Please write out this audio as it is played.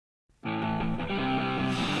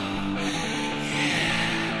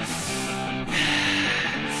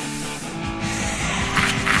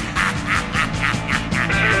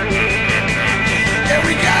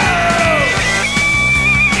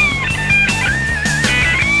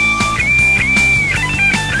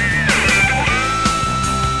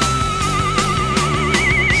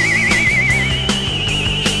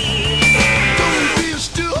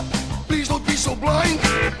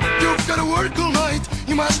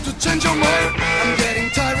to change your mind. I'm getting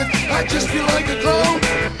tired, I just feel like a clown.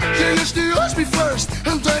 You used to use me first,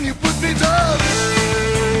 and then you put me down.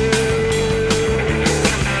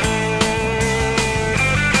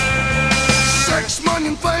 Sex, money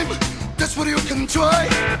and fame, that's what you can try.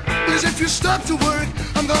 Please, if you stop to work,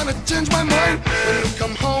 I'm gonna change my mind. When you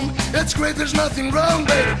come home, it's great, there's nothing wrong,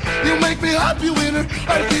 babe. You make me happy, winner,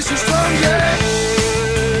 I feel so strong, yeah.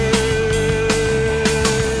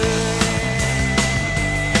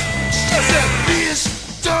 She said, please,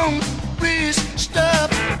 don't, please, stop,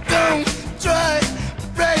 don't try,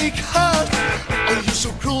 break heart. Oh, you're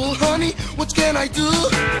so cruel, honey, what can I do?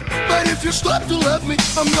 But if you stop to love me,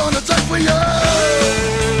 I'm gonna die for you.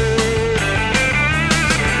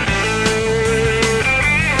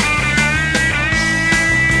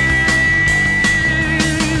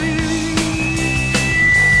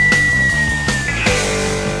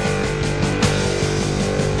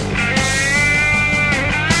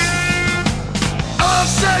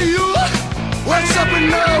 What's up and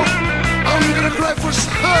now? I'm gonna cry for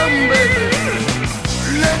some, baby.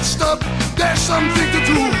 Let's stop, there's something to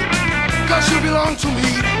do. Cause you belong to me,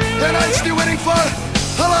 and I'm still waiting for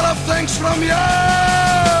a lot of thanks from you.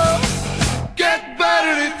 Get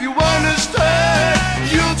better if you wanna stay.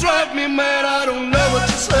 You drive me mad, I don't know what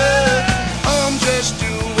to say. I'm just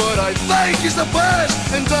doing what I think is the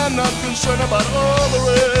best, and I'm not concerned about all the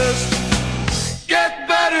rest. Get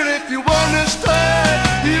better if you wanna stay.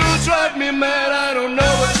 You drive me mad, I don't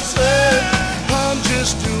know what to say. I'm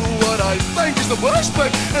just doing what I think is the worst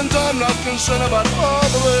way, and I'm not concerned about all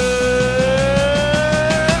the rest.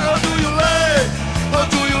 How do you lay? How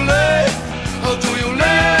do you lay? How do you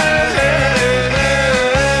lay?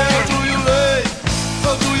 How do you lay?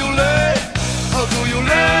 How do you lay? How do you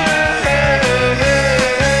lay?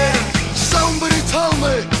 Somebody tell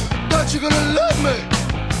me that you're gonna love me.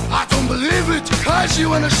 I don't believe it, cause you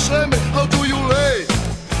wanna shame me. How do you lay?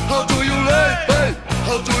 How do you lay, babe?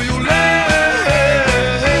 How do you lay?